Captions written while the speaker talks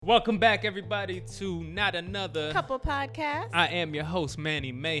Welcome back, everybody, to Not Another Couple Podcast. I am your host,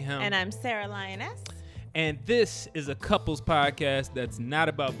 Manny Mayhem. And I'm Sarah Lioness. And this is a couples podcast that's not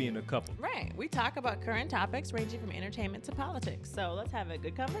about being a couple. Right. We talk about current topics ranging from entertainment to politics. So let's have a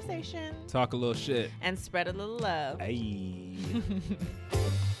good conversation. Talk a little shit. And spread a little love. Hey.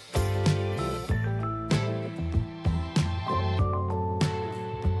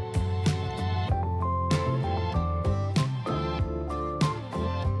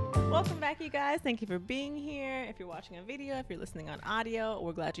 Welcome back, you guys. Thank you for being here. If you're watching a video, if you're listening on audio,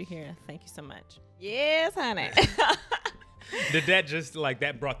 we're glad you're here. Thank you so much. Yes, honey. Did that just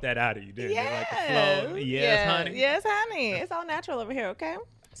that brought that out of you, didn't it? Like the flow? Yes, yeah. honey. Yes, honey. It's all natural over here, okay?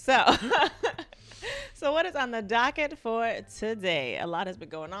 So, so what is on the docket for today? A lot has been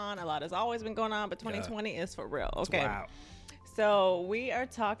going on. A lot has always been going on, but 2020 is for real, okay? Wow. So we are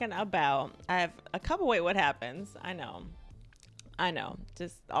talking about, I have a couple, what happens? I know,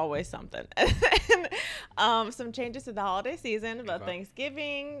 just always something. Some changes to the holiday season, about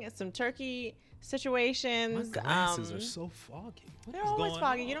Thanksgiving, some turkey situations. My glasses are so foggy. They're always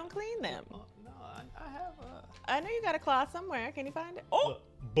foggy. You don't clean them. No, I have I know you got a cloth somewhere. Can you find it? Oh,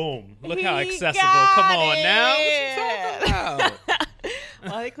 boom. Look how he accessible. got Come on it. now. What you talking about?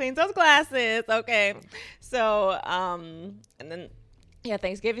 Well, he cleans those glasses. Okay. So, and then,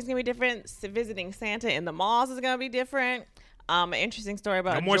 Thanksgiving's going to be different. Visiting Santa in the malls is going to be different. An interesting story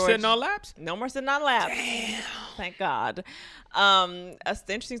about No more sitting on laps? No more sitting on laps. Damn. Thank God. An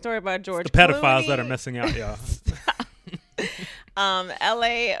interesting story about George It's the pedophiles Clooney. that are missing out, y'all.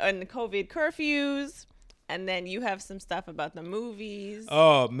 LA and COVID curfews. And then you have some stuff about the movies.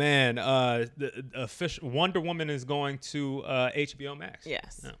 Oh, man. The official Wonder Woman is going to HBO Max.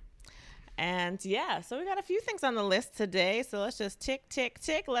 Yes. Yeah. And so we got a few things on the list today. So let's just tick, tick,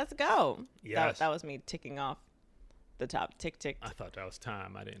 tick. Let's go. Yes. That was me ticking off the top. Tick, tick. I thought that was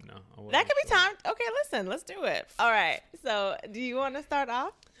time. I didn't know. That could be time. Okay, listen, let's do it. All right. So do you want to start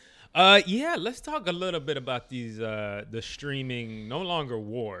off? Yeah, let's talk a little bit about these the streaming no longer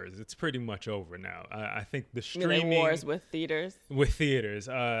wars. It's pretty much over now. I think the streaming wars with theaters. With theaters.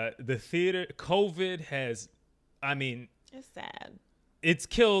 The theater COVID has, It's sad. It's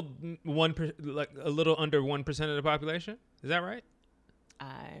killed a little under 1% of the population. Is that right?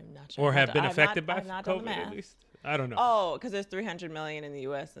 I'm not sure. Or have been affected by I've not done the COVID math. at least? I don't know. Oh, because there's 300 million in the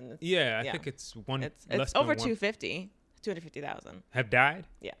U.S. and I think it's it's over 250,000 have died.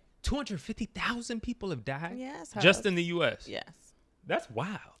 Yeah. 250,000 people have died. Yes. Just in the U.S. Yes. That's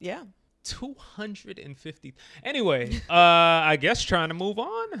wild. Yeah. 250. Anyway, I guess trying to move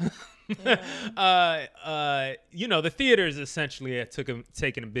on. The theaters essentially have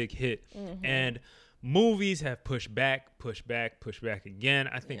taken a big hit, and movies have pushed back again.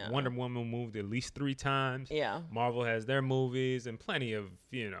 I think Wonder Woman moved at least 3 times. Yeah. Marvel has their movies and plenty of,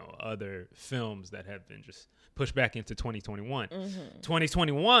 other films that have been just pushed back into 2021.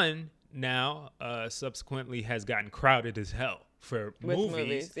 2021 now subsequently has gotten crowded as hell for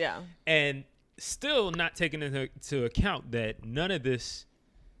movies. Yeah. And still not taking into account that none of this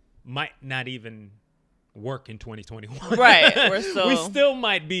might not even work in 2021. Right. We still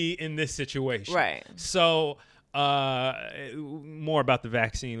might be in this situation. Right. So more about the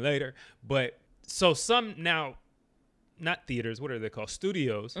vaccine later. But so some now, not theaters, what are they called?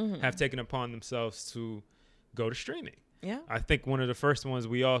 Studios have taken upon themselves to go to streaming. Yeah. I think one of the first ones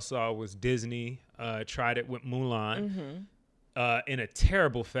we all saw was Disney tried it with Mulan. In a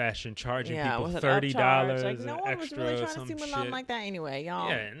terrible fashion, charging people $30 like, no one was really trying to see Mulan shit. like that anyway, y'all.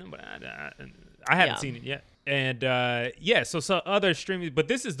 Yeah, no, but I haven't seen it yet. And so other streaming, but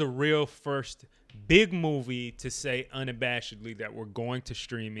this is the real first big movie to say unabashedly that we're going to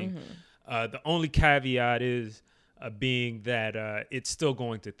streaming. The only caveat is being that it's still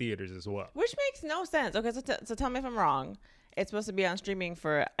going to theaters as well. Which makes no sense. Okay, so tell me if I'm wrong. It's supposed to be on streaming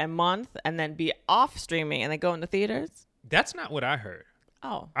for a month and then be off streaming and then go into theaters? That's not what I heard.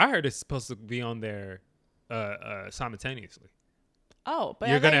 Oh. I heard it's supposed to be on there simultaneously. Oh, but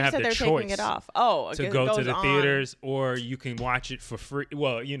you're I thought gonna you have said the they're taking choice it off. Oh, to go to the theaters, or you can watch it for free.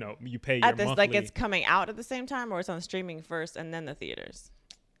 Well, you pay your monthly. Like it's coming out at the same time, or it's on streaming first and then the theaters.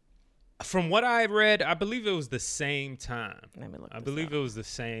 From what I read, I believe it was the same time. Let me look. I believe it was the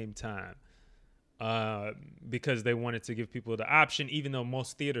same time. Because they wanted to give people the option, even though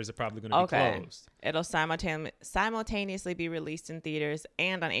most theaters are probably going to be closed. It'll simultaneously be released in theaters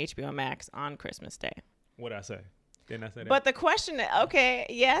and on HBO Max on Christmas Day. What'd I say? Didn't I say that? But the question,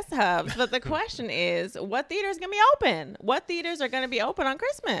 yes, Hubs. But the question is, what theaters going to be open? What theaters are going to be open on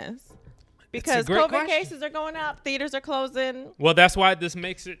Christmas? Because COVID cases are going up, theaters are closing. Well, that's why this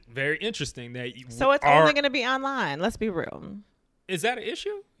makes it very interesting. So it's only going to be online. Let's be real. Is that an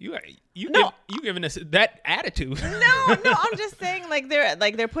issue? You No. giving us that attitude? No, I'm just saying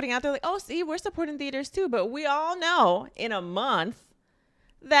they're putting out there like, oh, see, we're supporting theaters too, but we all know in a month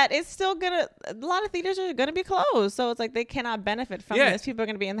that it's still a lot of theaters are gonna be closed, so it's like they cannot benefit from this. People are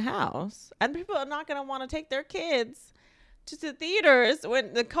gonna be in the house, and people are not gonna want to take their kids to the theaters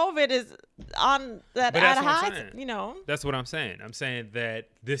when the COVID is on that at a high. That's what I'm saying. I'm saying that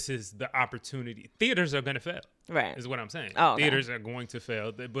this is the opportunity. Theaters are gonna fail. Right. Is what I'm saying. Oh, okay. Theaters are going to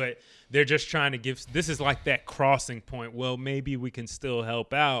fail, but they're just trying to give. This is like that crossing point. Well, maybe we can still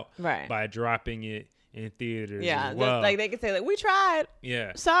help out by dropping it in theaters. Yeah, as well. Like they could say, like, we tried.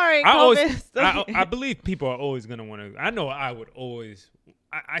 Yeah. Sorry, COVID. I believe people are always gonna want to. I know I would always.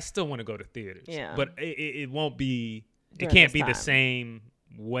 I still want to go to theaters. Yeah. But it won't be. It During can't be time. the same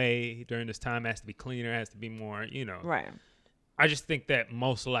way during this time. It has to be cleaner. It has to be more. Right. I just think that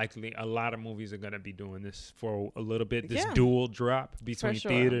most likely a lot of movies are going to be doing this for a little bit. This dual drop between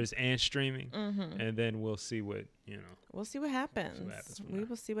theaters and streaming, and then we'll see what We'll see what happens. We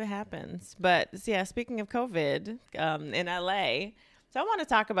will see what happens. But yeah, speaking of COVID, in LA, so I want to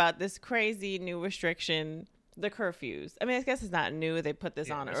talk about this crazy new restriction, the curfews. I mean, I guess it's not new. They put this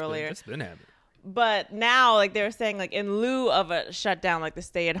on earlier. It's been happening. But now, like, they're saying, like, in lieu of a shutdown, like the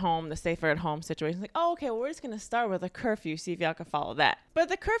safer at home situation, like, oh, okay, well, we're just going to start with a curfew, see if y'all can follow that. But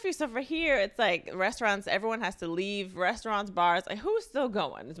the curfew stuff over here, it's like restaurants, everyone has to leave, restaurants, bars. Like, who's still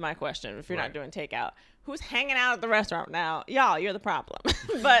going is my question if you're not doing takeout. Who's hanging out at the restaurant now? Y'all, you're the problem.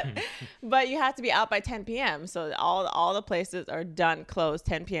 but you have to be out by 10 p.m. So all the places are done, closed,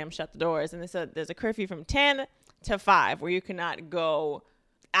 10 p.m., shut the doors. And they said there's a curfew from 10 to 5 where you cannot go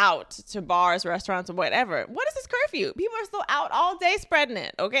out to bars, restaurants, or whatever. What is this curfew? People are still out all day spreading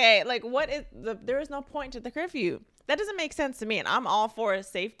it. Okay, like there is no point to the curfew. That doesn't make sense to me. And I'm all for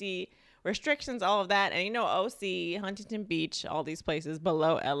safety restrictions, all of that. And OC, Huntington Beach, all these places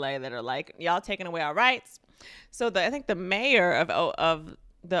below LA that are like, y'all taking away our rights. So I think the mayor the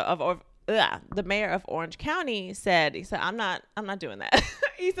mayor of Orange County said, I'm not doing that.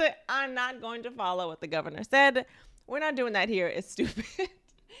 He said, I'm not going to follow what the governor said. We're not doing that here. It's stupid.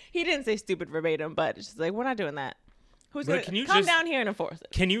 He didn't say stupid verbatim, but it's just like, we're not doing that. Who's going to come down here and enforce it?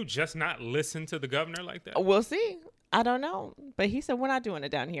 Can you just not listen to the governor like that? We'll see. I don't know. But he said, we're not doing it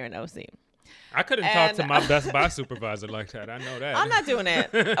down here in OC. I couldn't talk to my Best Buy supervisor like that. I know that. I'm not doing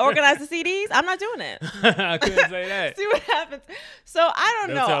it. Organize the CDs. I'm not doing it. I couldn't say that. See what happens. So I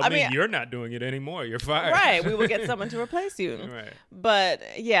don't know. I mean, you're not doing it anymore. You're fired. Right. We will get someone to replace you. Right. But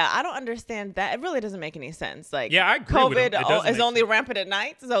yeah, I don't understand that. It really doesn't make any sense. Like, I agree COVID is only rampant at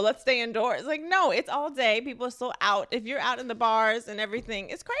night, so let's stay indoors. Like, no, it's all day. People are still out. If you're out in the bars and everything,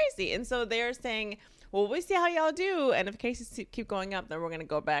 it's crazy. And so they're saying, well, we see how y'all do, and if cases keep going up, then we're going to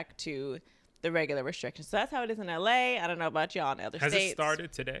go back to the regular restrictions. So that's how it is in LA. I don't know about y'all in other states. Has it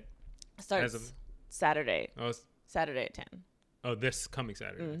started today? It starts Saturday. Oh, Saturday at 10. Oh, this coming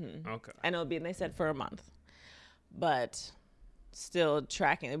Saturday. Mm-hmm. Okay. And it'll be, and they said for a month. But still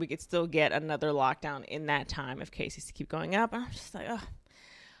tracking, we could still get another lockdown in that time if cases keep going up. And I'm just like, oh,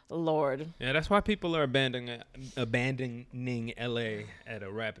 Lord. Yeah, that's why people are abandoning LA at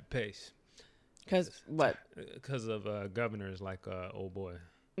a rapid pace. Because what? Because of governors like old boy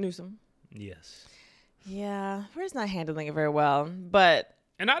Newsom. Yes. Yeah, we're just not handling it very well.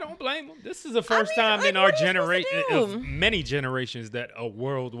 And I don't blame them. This is the first time in our generation, of many generations, that a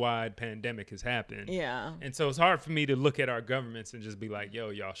worldwide pandemic has happened. Yeah. And so it's hard for me to look at our governments and just be like, yo,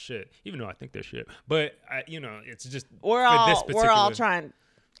 y'all shit. Even though I think they're shit. But, it's just we're all trying.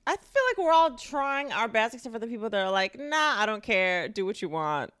 I feel like we're all trying our best, except for the people that are like, nah, I don't care. Do what you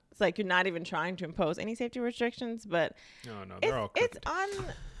want. It's like you're not even trying to impose any safety restrictions. But no, they're all crooked. It's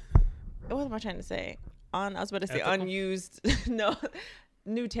what am I trying to say? I was about to say ethical? Unused. No,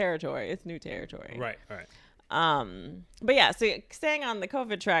 new territory. It's new territory. Right. But yeah, so staying on the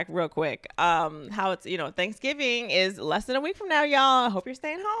COVID track real quick, how it's, Thanksgiving is less than a week from now, y'all. I hope you're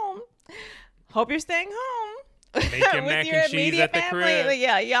staying home. Making mac and cheese at the crib.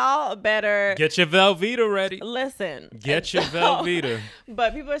 Yeah, y'all better get your Velveeta ready. Listen. Get your Velveeta.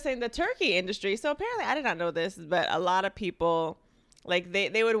 But people are saying the turkey industry. So apparently, I did not know this, but a lot of people, like,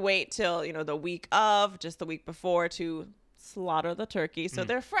 they would wait till, the week of, just the week before, to slaughter the turkey. So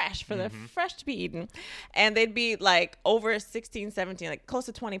they're fresh, they're fresh to be eaten. And they'd be like over 16, 17, like close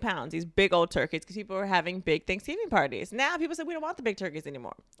to 20 pounds, these big old turkeys, because people were having big Thanksgiving parties. Now people say, we don't want the big turkeys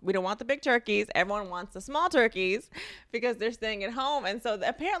anymore. We don't want the big turkeys. Everyone wants the small turkeys because they're staying at home. And so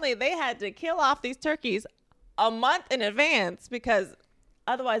apparently they had to kill off these turkeys a month in advance because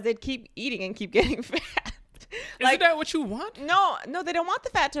otherwise they'd keep eating and keep getting fat. Isn't that what you want? No, they don't want the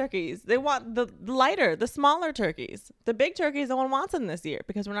fat turkeys. They want the lighter, the smaller turkeys. The big turkeys, no one wants them this year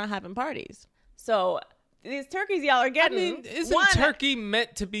because we're not having parties. So these turkeys y'all are getting. Isn't turkey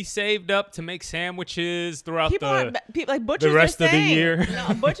meant to be saved up to make sandwiches throughout like butchers the rest are of the saying, year?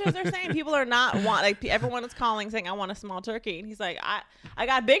 No, butchers are saying people are not everyone is calling saying I want a small turkey, and he's like I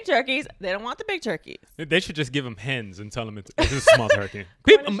got big turkeys. They don't want the big turkeys. They should just give them hens and tell them it's a small turkey.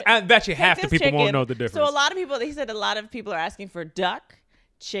 I bet you half the people chicken. Won't know the difference. So a lot of people, he said, a lot of people are asking for duck,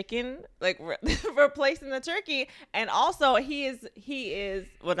 chicken, like replacing the turkey. And also he is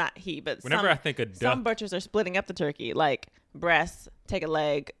well, not he, but whenever I think of duck, some butchers are splitting up the turkey, like breasts, take a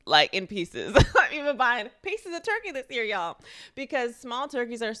leg, like in pieces. Even buying pieces of turkey this year, y'all, because small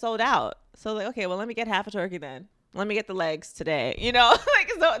turkeys are sold out. So like, okay, well, let me get half a turkey then. Let me get the legs today. You know,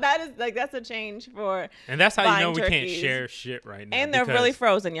 like, so that is like, that's a change for. And that's how you know we turkeys. Can't share shit right now. And they're really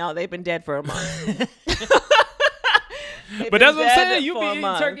frozen, y'all. They've been dead for a month. But that's what I'm saying. You be eating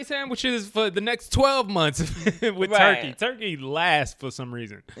turkey sandwiches for the next 12 months with turkey. Turkey lasts for some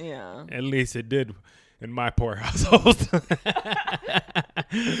reason. Yeah. At least it did in my poor household.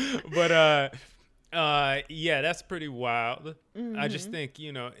 But yeah, that's pretty wild. Mm-hmm. I just think,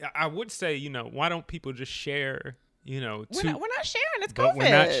 I would say, why don't people just share, we're not sharing. It's COVID. But we're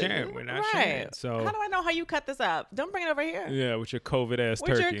not sharing. We're not sharing. So how do I know how you cut this up? Don't bring it over here. Yeah, with your COVID ass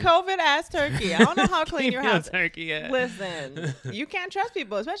turkey. With your COVID ass turkey. I don't know how clean your house. Turkey ass. Listen, you can't trust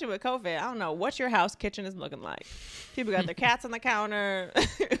people, especially with COVID. I don't know what your house kitchen is looking like. People got their cats on the counter.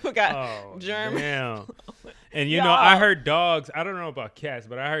 People got germs. Damn. And I heard dogs. I don't know about cats,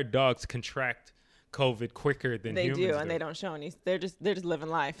 but I heard dogs contract COVID quicker than humans do, and they don't show any. They're just living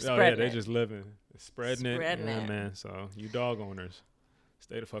life. They're just living, spreading it. Yeah, man. So you dog owners,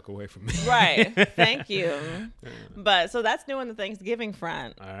 stay the fuck away from me. Right. Thank you. But so that's new on the Thanksgiving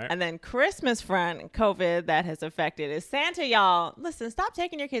front. All right. And then Christmas front, COVID that has affected is Santa, y'all. Listen, stop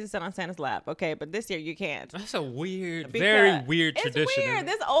taking your kids to sit on Santa's lap, okay? But this year you can't. That's a very weird tradition. It's weird.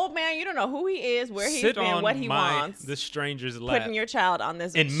 This old man, you don't know who he is, where he's been, what he wants. The stranger's lap. Putting your child on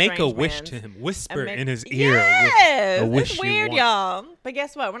this and make a wish to him. Whisper in his ear. Yes. A wish it's weird, y'all. But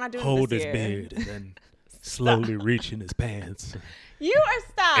guess what? We're not doing Hold this year. Hold his beard and then slowly reach in his pants. You are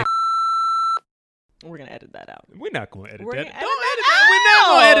stop. We're gonna edit that out. We're not gonna edit that. Don't edit that. We're not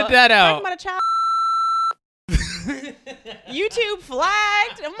gonna edit that out. Talking about a child. YouTube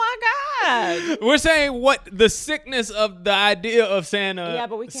flagged. Oh my God. We're saying what the sickness of the idea of Santa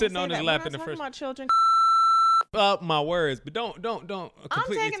but we can't sitting on his lap in the first. first. About children. Up my words, but don't. I'm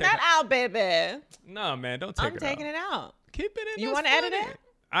taking that out, baby. No, man, don't take it out. I'm taking it out. Keep it in. You want to edit it?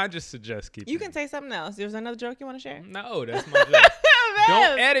 I just suggest keep it. You can say something else. There's another joke you want to share? No, that's my joke.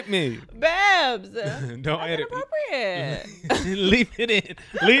 Don't edit me. Babs. Don't edit me. Leave it in.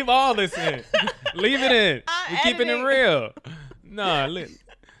 Leave all this in. Leave it in. We're keeping it real. No,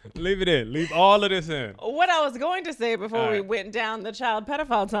 leave it in. Leave all of this in. What I was going to say before we went down the child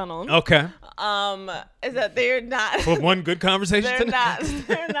pedophile tunnel. Okay. Is that they're not. For one good conversation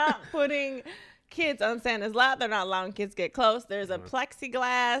They're not putting kids on Santa's lap. They're not allowing kids to get close. There's a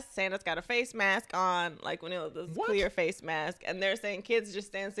plexiglass. Santa's got a face mask on, like when it was this clear face mask. And they're saying kids just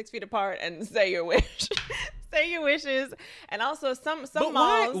stand 6 feet apart and say your wish. Say your wishes. And also some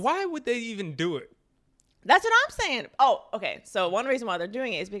malls. Why would they even do it? That's what I'm saying. Oh, okay. So one reason why they're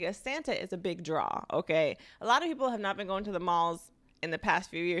doing it is because Santa is a big draw, okay? A lot of people have not been going to the malls in the past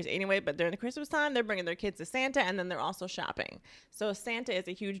few years anyway, but during the Christmas time, they're bringing their kids to Santa, and then they're also shopping. So Santa is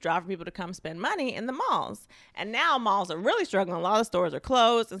a huge draw for people to come spend money in the malls. And now malls are really struggling. A lot of stores are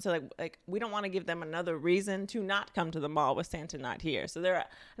closed, and so like we don't want to give them another reason to not come to the mall with Santa not here. So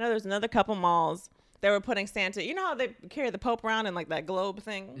there's another couple malls. They were putting Santa, you know how they carry the Pope around in like that globe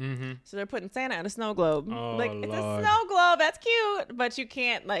thing? Mm-hmm. So they're putting Santa in a snow globe. Oh, like it's a snow globe, that's cute, but you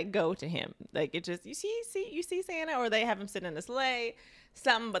can't like go to him. Like it just you see Santa, or they have him sitting in a sleigh,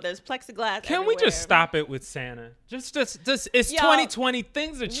 something, but there's plexiglass. Can everywhere. we just stop it with Santa? Just it's 2020,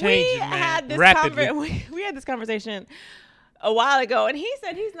 things are changing, man. Rapidly. We had this conversation a while ago, and he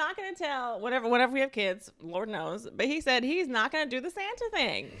said he's not going to tell whenever we have kids, Lord knows, but he said he's not going to do the Santa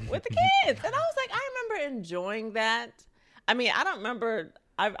thing with the kids. And I was like, I remember enjoying that. I mean, I don't remember.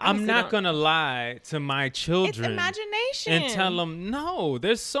 I'm not going to lie to my children. It's imagination. And tell them, no,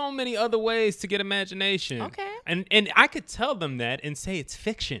 there's so many other ways to get imagination. Okay. And I could tell them that and say it's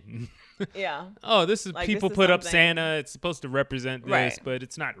fiction. Yeah. Oh, this is like, people this is put up something. Santa. It's supposed to represent this, right. But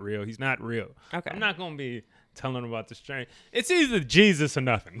it's not real. He's not real. Okay. I'm not going to be telling them about the strange. It's either Jesus or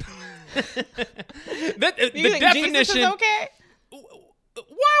nothing. The definition. Jesus is okay? Why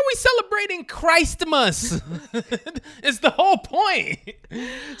are we celebrating Christmas. It's the whole point.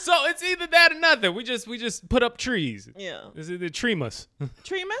 So it's either that or nothing. We just put up trees. Yeah. Is it the Treemas?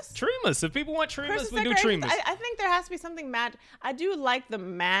 Treemas? Treemas. If people want Treemas, we do decorations, Treemas. I think there has to be something magic. I do like the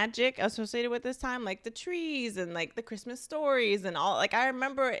magic associated with this time, like the trees and like the Christmas stories and all. Like I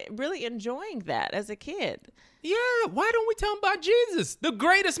remember really enjoying that as a kid. Yeah, why don't we tell them about Jesus, the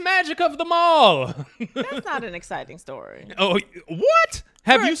greatest magic of them all? That's not an exciting story. Oh, what?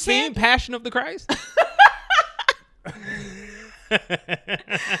 Have For a you seen kid? Passion of the Christ? I mean,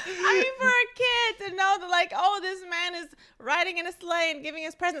 for a kid to know that, like, oh, this man is riding in a sleigh and giving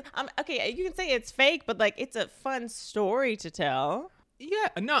us presents. Okay, you can say it's fake, but like, it's a fun story to tell. Yeah,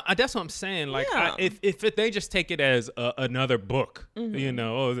 no, that's what I'm saying. Like, Yeah. if they just take it as another book, Mm-hmm. you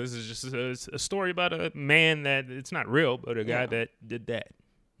know, oh, this is just a story about a man that it's not real, but a guy that did that,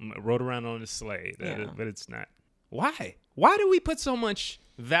 rode around on a sleigh, but it's not. Why? Why do we put so much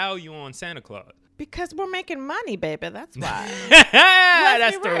value on Santa Claus? Because we're making money, baby. That's why.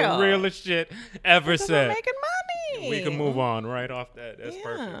 That's be the real. realest shit ever Because said. we're making money. We can move on right off that. That's Yeah.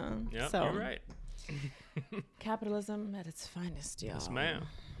 perfect. Yep, So- you're right. Capitalism at its finest, y'all. Yes, ma'am.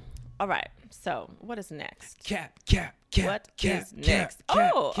 All right. So, what is next? Cap. What is next?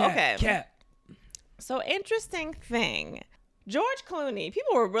 Okay. So, interesting thing. George Clooney.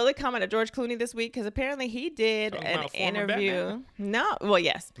 People were really coming at George Clooney this week because apparently he did Talking an about former interview. Batman? No, well,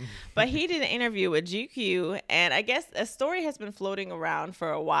 yes, but he did an interview with GQ, and I guess a story has been floating around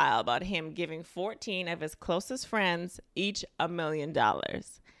for a while about him giving 14 of his closest friends each $1 million.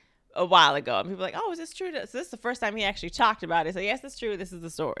 A while ago, and people were like, "Oh, is this true?" So this is the first time he actually talked about it. So yes, it's true. This is the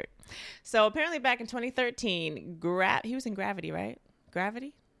story. So apparently, back in 2013, he was in Gravity, right?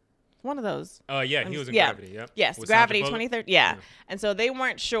 Gravity, one of those. Yeah, he was in Gravity. Yep. Yes, With Gravity Sandra Bullock? 2013. Yeah. And so they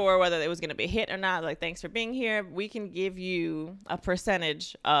weren't sure whether it was going to be a hit or not. Like, thanks for being here. We can give you a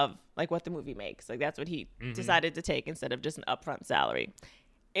percentage of like what the movie makes. Like that's what he decided to take instead of just an upfront salary.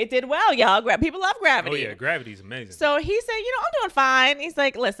 It did well, y'all. People love Gravity. Oh yeah, Gravity's amazing. So he said, I'm doing fine. He's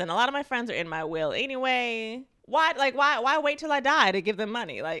like, listen, a lot of my friends are in my will anyway. Why wait till I die to give them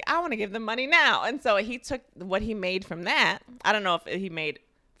money? Like, I want to give them money now. And so he took what he made from that. I don't know if he made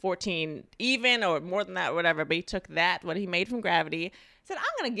 14 even or more than that or whatever, but he took that, what he made from Gravity, said, I'm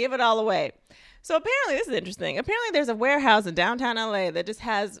going to give it all away. So apparently, this is interesting. Apparently, there's a warehouse in downtown LA that just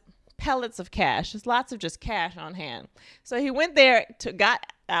has pellets of cash. There's lots of just cash on hand. So he went there got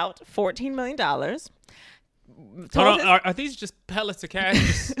out $14 million. Hold on, are these just pellets of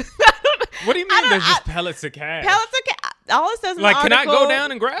cash? What do you mean there's just pellets of cash? Pellets of cash. All it says in Like, the can I article, go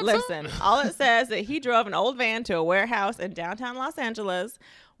down and grab some? Listen, all it says that he drove an old van to a warehouse in downtown Los Angeles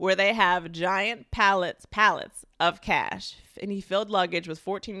where they have giant pallets of cash. And he filled luggage with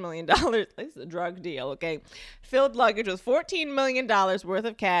 $14 million. This is a drug deal, okay? Filled luggage with $14 million worth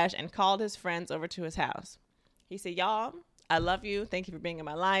of cash and called his friends over to his house. He said, y'all, I love you. Thank you for being in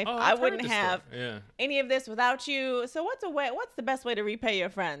my life. Oh, I I've heard wouldn't this have story. any of this without you. So what's the best way to repay your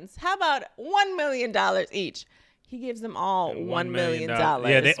friends? How about $1 million each? He gives them all $1 million.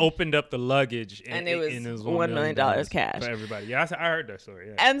 Yeah, they opened up the luggage and it was $1 million cash for everybody. Yeah, I heard that story.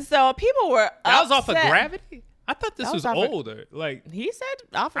 Yeah. And so people were that was off of upset. Gravity. I thought this was off of- older. Like He said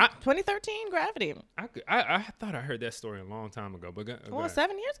off of 2013 Gravity. I thought I heard that story a long time ago, but Well,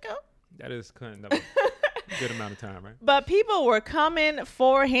 7 years ago. that is kind of a good amount of time, right? But people were coming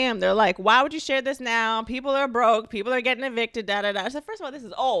for him. They're like, why would you share this now? People are broke. People are getting evicted, da-da-da. I said, first of all, this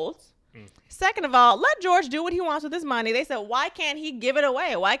is old. Second of all, let George do what he wants with his money. They said, why can't he give it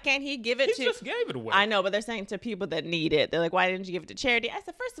away? Why can't he give it He just gave it away. I know, but they're saying to people that need it. They're like, why didn't you give it to charity? I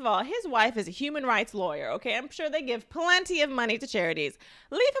said, first of all, his wife is a human rights lawyer, okay? I'm sure they give plenty of money to charities.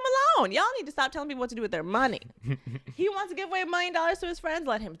 Leave him alone. Y'all need to stop telling people what to do with their money. He wants to give away $1 million to his friends.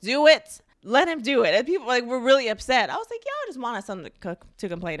 Let him do it. Let him do it. And people were really upset. I was like, y'all just want us something to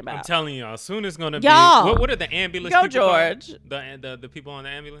complain about. I'm telling y'all, soon it's gonna Y'all. be. What are the ambulance? Go, people called? George. The people on the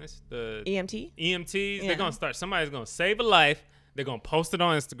ambulance. The EMT? EMTs. Yeah. They're gonna start. Somebody's gonna save a life. They're gonna post it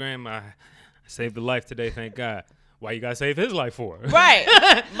on Instagram. I saved a life today. Thank God. Why you gotta save his life for? Right.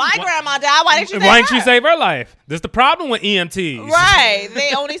 My grandma died. Why didn't you save Why didn't her? you save her life? That's the problem with EMTs. Right.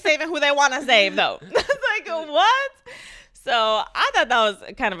 They only saving who they want to save, though. It's like, what? So I thought that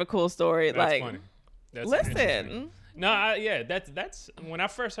was kind of a cool story. That's like, funny. That's interesting. listen. No, that's when I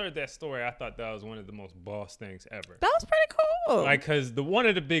first heard that story, I thought that was one of the most boss things ever. That was pretty cool. Like, cause one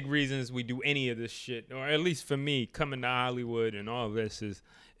of the big reasons we do any of this shit, or at least for me, coming to Hollywood and all of this is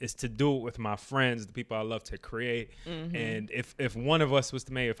to do it with my friends, the people I love to create. Mm-hmm. And if one of us was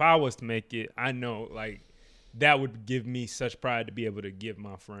to make, if I was to make it, I know like that would give me such pride to be able to give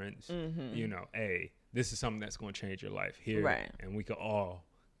my friends, Mm-hmm. you know, hey, this is something that's going to change your life here, Right. and we could all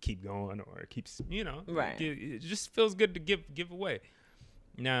keep going or keeps, right. It just feels good to give away.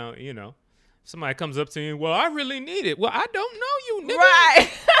 Now, somebody comes up to you, well, I really need it. Well, I don't know you, nigga. Right.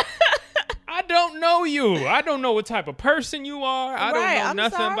 I don't know you. I don't know what type of person you are. I don't know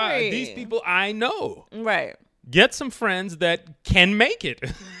nothing about these people. I know. Right. Get some friends that can make it.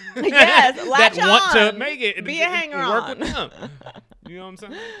 Yes, that want to make it. Be a hanger work on. with them. You know what I'm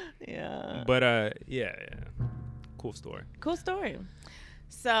saying? Yeah. But yeah. Cool story. Cool story.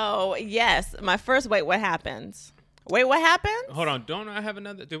 So yes, my first wait, what happens? Wait, what happens? Hold on. Don't I have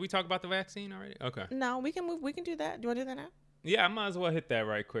another? Did we talk about the vaccine already? Okay. No, we can move. We can do that. Do you want to do that now? Yeah, I might as well hit that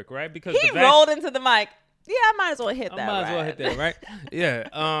right quick, right? Because he rolled into the mic. Yeah, I might as well hit that. I might as well hit that, right?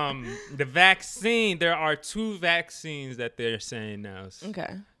 Yeah. The vaccine. There are 2 vaccines that they're saying now is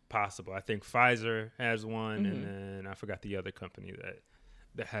possible. I think Pfizer has one, and then I forgot the other company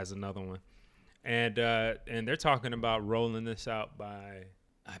that has another one, and they're talking about rolling this out by,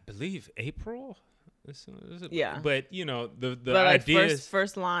 I believe, April. Yeah, but the but idea is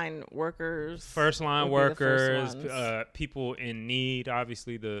first line workers, people in need,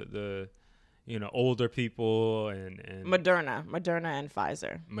 obviously the older people and Moderna and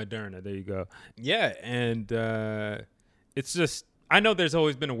Pfizer. Moderna, there you go. Yeah, and it's just, I know there's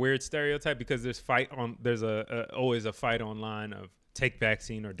always been a weird stereotype because there's always a fight online of take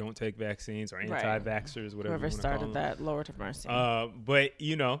vaccine or don't take vaccines or anti-vaxxers, whatever. Whoever started that, Lord have mercy. But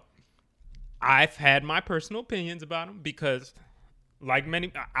I've had my personal opinions about them because, like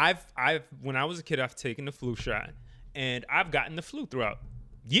many, when I was a kid, I've taken the flu shot, and I've gotten the flu throughout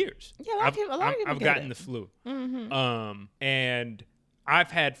years. Yeah, a lot of people I've gotten the flu. And I've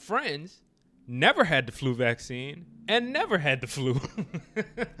had friends never had the flu vaccine and never had the flu.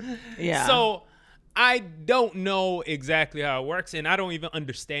 Yeah. So I don't know exactly how it works, and I don't even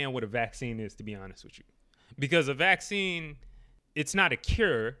understand what a vaccine is, to be honest with you, because a vaccine, it's not a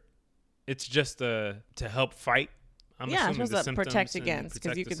cure. It's just to help fight. It's supposed to protect against,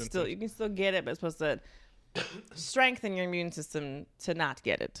 because you can still get it, but it's supposed to strengthen your immune system to not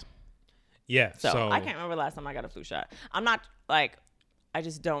get it. Yeah. So I can't remember the last time I got a flu shot. I'm not like, I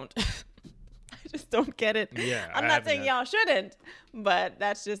just don't. I just don't get it. Yeah. I'm not saying y'all shouldn't, but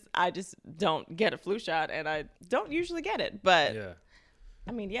I just don't get a flu shot, and I don't usually get it. But yeah.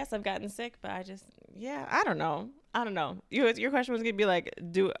 I mean, yes, I've gotten sick, but I don't know. Your question was gonna be like,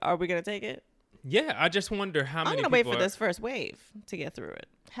 are we gonna take it? Yeah, I just wonder how many. I'm gonna wait for this first wave to get through it.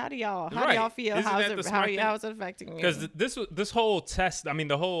 How do y'all feel? How is it affecting you? Because this whole test, I mean,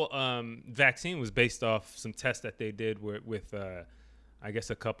 the whole vaccine was based off some tests that they did with I guess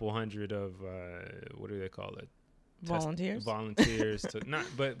a couple hundred of what do they call it? Volunteers to not,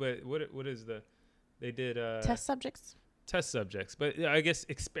 but what is they did test subjects. Test subjects, but I guess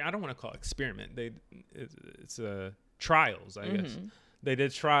I don't want to call it experiment. It's trials, I guess. They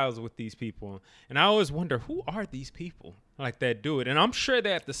did trials with these people, and I always wonder, who are these people like that do it? And I'm sure they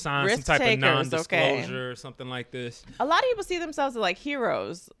have to sign some type of non-disclosure or something like this. A lot of people see themselves as like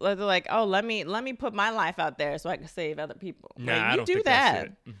heroes. They're like, oh, let me put my life out there so I can save other people. Nah, like, I don't think that's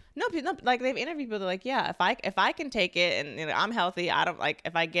it. No, like they've interviewed people. They're like, yeah, if I can take it and I'm healthy, I don't like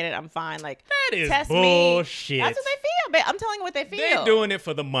if I get it, I'm fine. Like that is test bullshit. Me. That's what they feel. But I'm telling you what they feel. They're doing it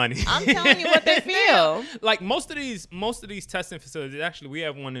for the money. I'm telling you what they feel. Like most of these testing facilities. Actually, we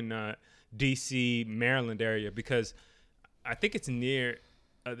have one in D.C., Maryland area because I think it's near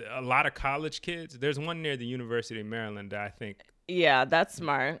a lot of college kids. There's one near the University of Maryland that I think. Yeah, that's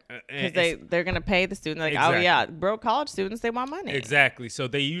smart because they're gonna pay the student. Like, exactly. Oh yeah, broke college students, they want money. Exactly. So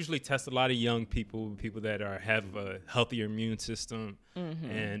they usually test a lot of young people that have a healthier immune system,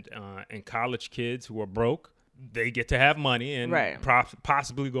 and college kids who are broke. They get to have money and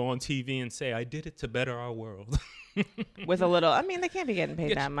possibly go on TV and say, "I did it to better our world." With a little, I mean, they can't be getting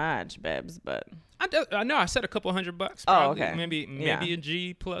paid that much, Bebs, but I know I said a couple $100. Probably. Oh, okay. Maybe a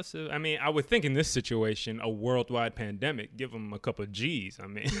G plus. I mean, I would think in this situation, a worldwide pandemic, give them a couple of G's. I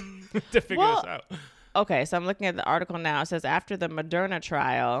mean, to figure this out. Okay, so I'm looking at the article now. It says after the Moderna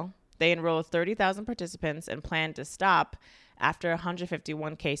trial, they enrolled 30,000 participants and planned to stop after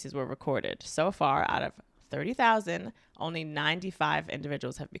 151 cases were recorded. So far, out of 30,000, only 95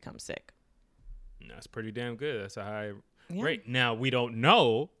 individuals have become sick. That's pretty damn good. That's a high rate. Now, we don't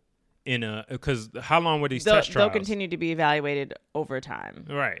know because how long were these test trials? They'll continue to be evaluated over time.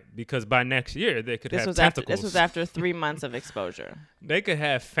 Right, because by next year, they could have tentacles. This was after 3 months of exposure. They could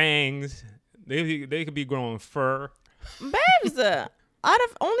have fangs. They could be growing fur. Babes, out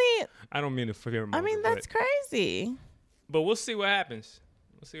of only... I don't mean to fear. I mean, that's crazy. But we'll see what happens.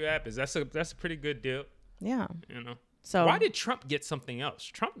 That's a pretty good deal. Yeah. You know. So why did Trump get something else?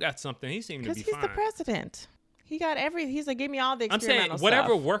 Trump got something. He seemed to be fine. Because he's the president. He got he's like, give me all the I'm experimental saying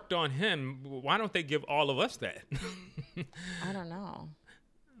whatever stuff. worked on him, why don't they give all of us that? I don't know.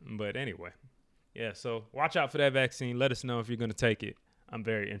 But anyway, yeah, so watch out for that vaccine. Let us know if you're going to take it. I'm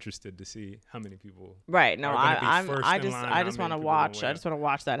very interested to see how many people. Right. No, I just want to watch. I just want to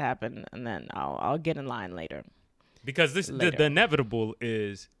watch that happen, and then I'll get in line later. Because the inevitable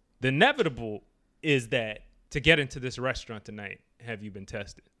is that to get into this restaurant tonight, have you been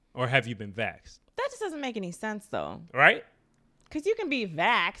tested or have you been vaxxed? That just doesn't make any sense, though. Right? Because you can be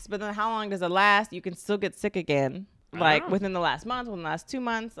vaxxed, but then how long does it last? You can still get sick again. Like within the last month, within the last 2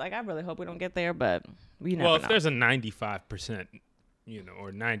 months. Like, I really hope we don't get there, but we never know. Well, if there's a 95%,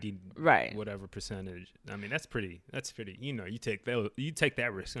 or 90 whatever percentage, I mean, that's pretty, you take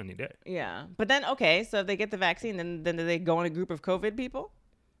that risk any day. Yeah. But then, okay, so if they get the vaccine, then do they go in a group of COVID people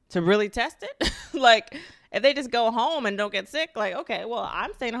to really test it? Like, if they just go home and don't get sick, like, okay, well,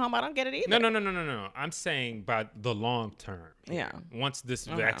 I'm staying at home, I don't get it either. No. I'm saying by the long term. Yeah. Once this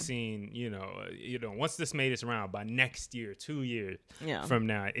vaccine, once this made its round by next year, 2 years from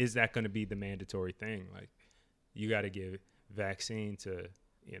now, is that going to be the mandatory thing? Like, you got to give vaccine to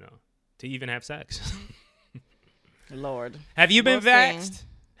even have sex. Lord. Have you been vaxxed?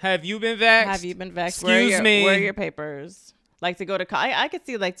 Have you been vaxxed? Excuse me. Where are your papers? Like to go to I could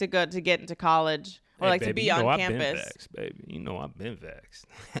see like to get into college or like to be on campus. I've been vaxxed, baby. I've been vaxxed.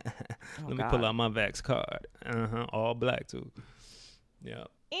 Let me pull out my vax card. All black too. Yeah.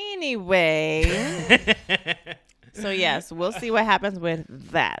 Anyway. So yes, we'll see what happens with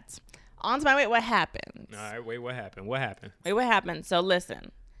that. On to my wait, what happened? All right, wait, what happened? What happened? So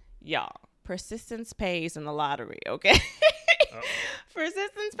listen, y'all, persistence pays in the lottery, okay?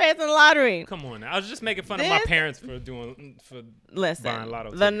 Persistence pays in the lottery. Come on now. I was just making fun of my parents for buying lotto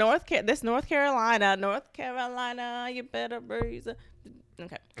tickets. This North Carolina, you better breeze.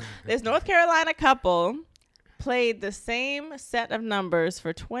 Okay. This North Carolina couple played the same set of numbers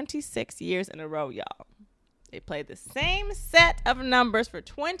for 26 years in a row, y'all. They played the same set of numbers for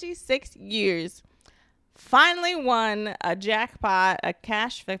 26 years. Finally won a jackpot,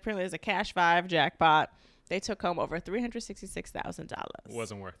 apparently there's a cash 5 jackpot. They took home over $366,000.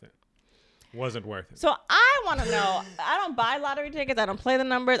 Wasn't worth it. So I want to know, I don't buy lottery tickets. I don't play the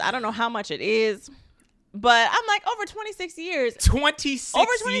numbers. I don't know how much it is. But I'm like, over 26 years. 26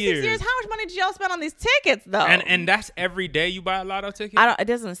 years. How much money did y'all spend on these tickets, though? And that's every day you buy a lotto ticket? It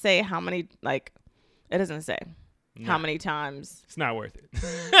doesn't say how many, it doesn't say how many times. It's not worth it.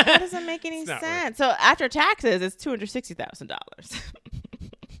 That doesn't make any sense. So after taxes, it's $260,000.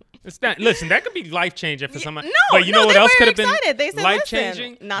 It's not. Listen, that could be life changing for somebody. No, but you know what else could have been they said, life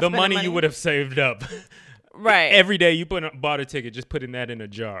changing? The money you would have saved up. Right. Every day you bought a ticket, just putting that in a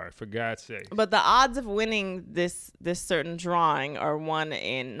jar, for God's sake. But the odds of winning this certain drawing are 1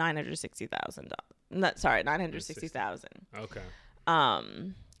 in 960,000. Sorry, 960,000. Okay.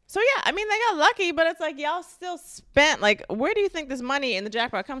 So yeah, I mean they got lucky, but it's like y'all still spent. Like, where do you think this money in the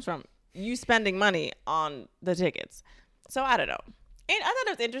jackpot comes from? You spending money on the tickets. So I don't know. And I thought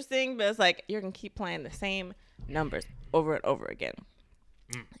it was interesting, but it's like you're gonna keep playing the same numbers over and over again.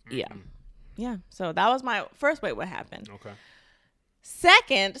 Yeah. So that was my first wait, what happened? Okay.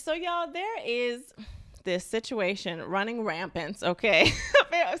 Second, so y'all, there is this situation running rampant. Okay.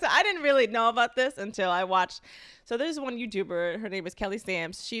 So I didn't really know about this until I watched. So there's one YouTuber. Her name is Kelly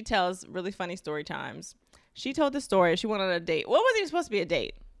Stamps. She tells really funny story times. She told the story. She went on a date. What was even supposed to be a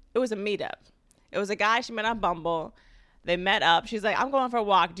date? It was a meetup. It was a guy she met on Bumble. They met up. She's like, I'm going for a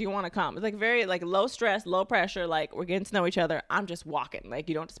walk. Do you want to come? It's like very like low stress, low pressure. Like, we're getting to know each other. I'm just walking. Like,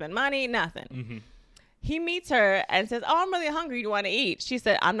 you don't have to spend money, nothing. Mm-hmm. He meets her and says, oh, I'm really hungry. Do you want to eat? She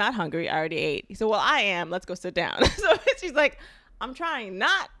said, I'm not hungry. I already ate. He said, well, I am. Let's go sit down. So she's like, I'm trying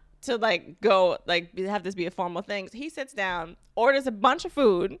not to like go like have this be a formal thing. So he sits down, orders a bunch of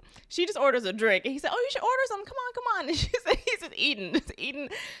food. She just orders a drink. And he said, oh, you should order something. Come on. And she said, he's just eating.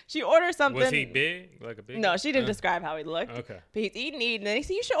 She orders something. Was he big? Like a big? No, she didn't describe how he looked. Okay. But he's eating. And he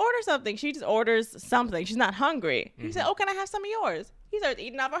said, you should order something. She just orders something. She's not hungry. Mm-hmm. He said, oh, can I have some of yours? He starts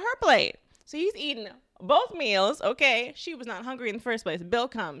eating off of her plate. So he's eating both meals. Okay. She was not hungry in the first place. Bill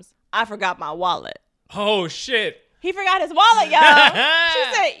comes. I forgot my wallet. Oh, shit. He forgot his wallet, y'all. She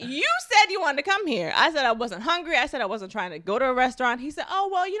said, you said you wanted to come here. I said I wasn't hungry. I said I wasn't trying to go to a restaurant. He said, oh,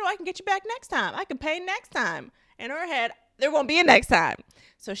 well, I can get you back next time. I can pay next time. In her head, there won't be a next time.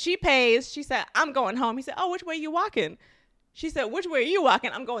 So she pays. She said, I'm going home. He said, oh, which way are you walking? She said, which way are you walking?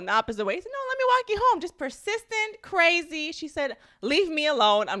 I'm going the opposite way. He said, no, let me walk you home. Just persistent, crazy. She said, leave me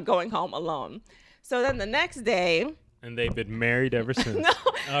alone. I'm going home alone. So then the next day. And they've been married ever since. No.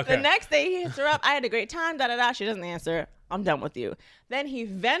 Okay. The next day he hits her up. I had a great time. She doesn't answer. I'm done with you. Then he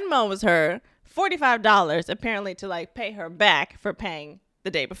Venmos her $45 apparently to like pay her back for paying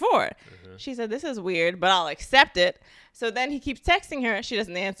the day before. She said, this is weird, but I'll accept it. So then he keeps texting her. She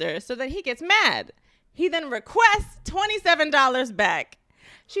doesn't answer. So then he gets mad. He then requests $27 back.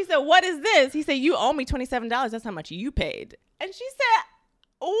 She said, what is this? He said, you owe me $27. That's how much you paid. And she said,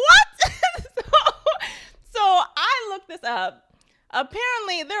 what? so I looked this up.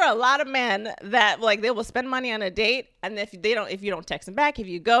 Apparently, there are a lot of men that like they will spend money on a date, and if you don't text them back, if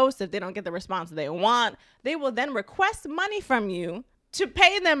you ghost, if they don't get the response they want, they will then request money from you to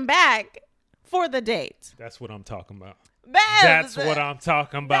pay them back for the date. That's what I'm talking about. Babs, that's what I'm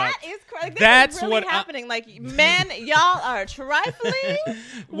talking about. That is crazy. That's is really what happening. Like, men, y'all are trifling.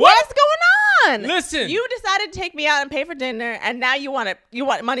 What's going on? Listen, you decided to take me out and pay for dinner, and now you want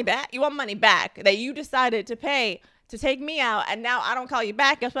money back. You want money back that you decided to pay to take me out, and now I don't call you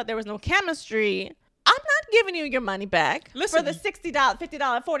back. Guess what? There was no chemistry. I'm not giving you your money back for the $60,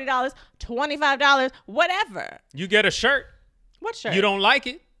 $50, $40, $25, whatever. You get a shirt. What shirt? You don't like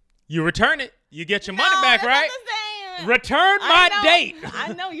it. You return it. You get your money back, right? Not the same. Return my date.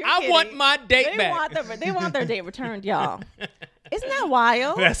 I know you're I kidding. want my date back. They want their date returned, y'all. Isn't that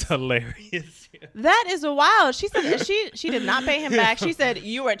wild? That's hilarious. That is wild. She said she did not pay him back. She said,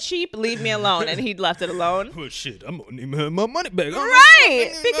 you are cheap, leave me alone. And he left it alone. Well, shit, I'm going to need my money back.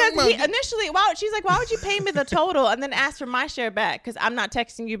 Right. Because he initially, she's like, why would you pay me the total and then ask for my share back? Because I'm not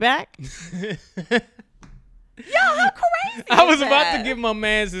texting you back. Yo, how crazy I was is about that? to give my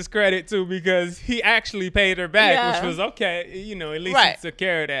man's his credit too, because he actually paid her back, which was okay. You know, at least he took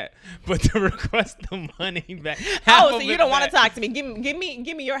care of that. But to request the money back, so you don't want to talk to me? Give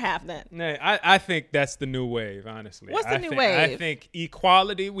me your half then. No, I think that's the new wave. Honestly, what's the new wave? I think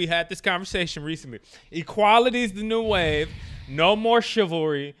equality. We had this conversation recently. Equality is the new wave. No more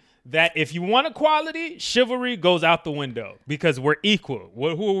chivalry. That if you want equality, chivalry goes out the window because we're equal.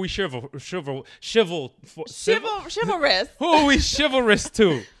 Who are we chivalrous? Who are we chivalrous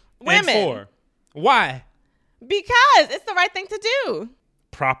to? Women. And for? Why? Because it's the right thing to do.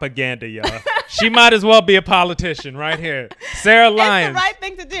 Propaganda, y'all. She might as well be a politician right here. Sarah Lyons. It's the right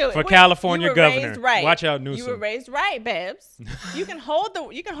thing to do. For California governor. Right. Watch out, Newsom. You were raised right, babes. You can hold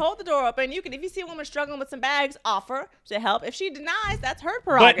the door open. You can, if you see a woman struggling with some bags, offer to help. If she denies, that's her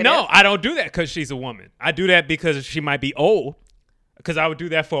prerogative. But no, I don't do that because she's a woman. I do that because she might be old. Because I would do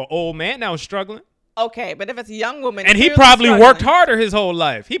that for an old man that was struggling. Okay, but if it's a young woman, and he probably worked harder his whole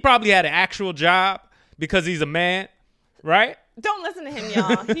life. He probably had an actual job because he's a man, right? Don't listen to him,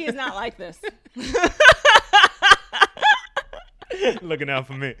 y'all. He is not like this. Looking out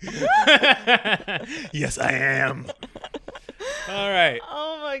for me. Yes, I am. All right.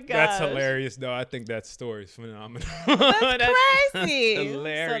 Oh my god. That's hilarious, though. I think that story is phenomenal. That's crazy.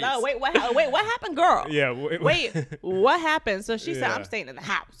 Hilarious. So wait, what happened, girl? Yeah. Wait, what happened? So she said, "I'm staying in the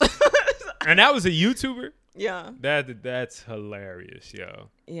house." And that was a YouTuber. Yeah. That's hilarious, yo.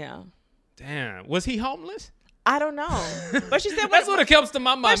 Yeah. Damn. Was he homeless? I don't know. But she said that's what it comes to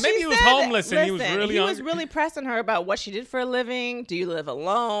my mind. Maybe he was homeless and he was really hungry. Was really pressing her about what she did for a living. Do you live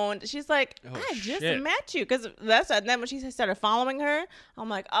alone? She's like, I just met you. Because then when she started following her, I'm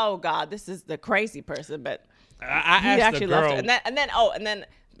like, oh God, this is the crazy person. But I he asked actually the girl. loved her. And then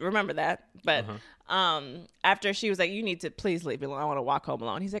remember that. But after she was like, you need to please leave me alone. I want to walk home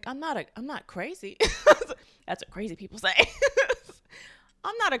alone. He's like, I'm not crazy. That's what crazy people say.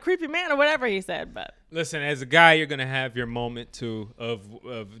 I'm not a creepy man or whatever he said, but listen, as a guy, you're gonna have your moment too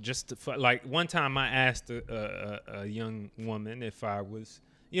of just like one time I asked a young woman if I was,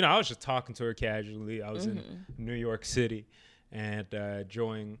 I was just talking to her casually. I was in New York City and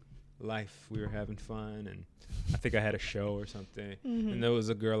enjoying life. We were having fun, and I think I had a show or something. And there was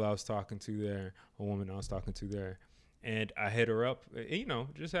a girl I was talking to there, a woman I was talking to there. And I hit her up, I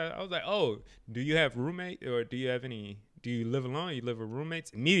was like, oh, do you have roommate or do you live alone? You live with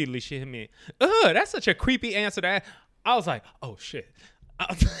roommates? Immediately she hit me, that's such a creepy answer to ask. I was like, oh shit. I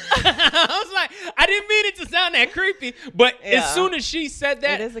was like, I didn't mean it to sound that creepy, but as soon as she said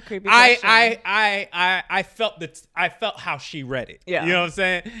that, it is a creepy question. I felt how she read it. Yeah. You know what I'm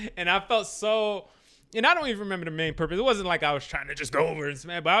saying? And I felt so, and I don't even remember the main purpose. It wasn't like I was trying to just go over and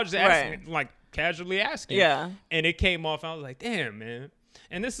smash, but I was just asking, like casually asking. Yeah. And it came off. I was like, damn, man.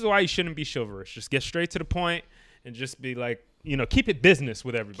 And this is why you shouldn't be chivalrous. Just get straight to the point and just be like, keep it business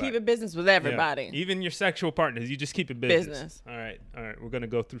with everybody. Keep it business with everybody. Yeah. Even your sexual partners, you just keep it business. All right. We're going to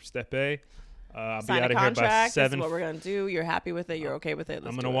go through step A. I'll Sign be out a of here by 7. This is what we're going to do. You're happy with it. You're okay with it.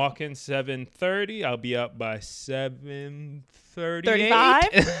 I'm going to walk in 7:30. I'll be out by 7:38. 35?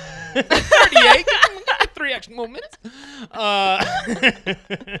 38. 3 extra more minutes. No,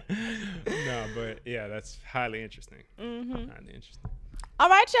 but yeah, that's highly interesting. Highly interesting. All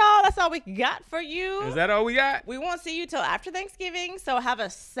right, y'all. That's all we got for you. Is that all we got? We won't see you till after Thanksgiving. So have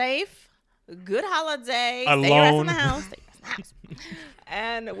a safe, good holiday. Alone. Stay your ass in the house. Stay your ass in the house.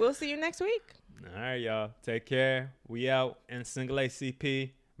 And we'll see you next week. All right, y'all. Take care. We out. And Single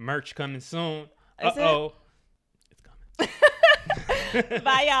ACP. Merch coming soon. Uh-oh. It's coming.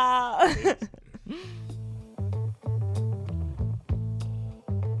 Bye, y'all.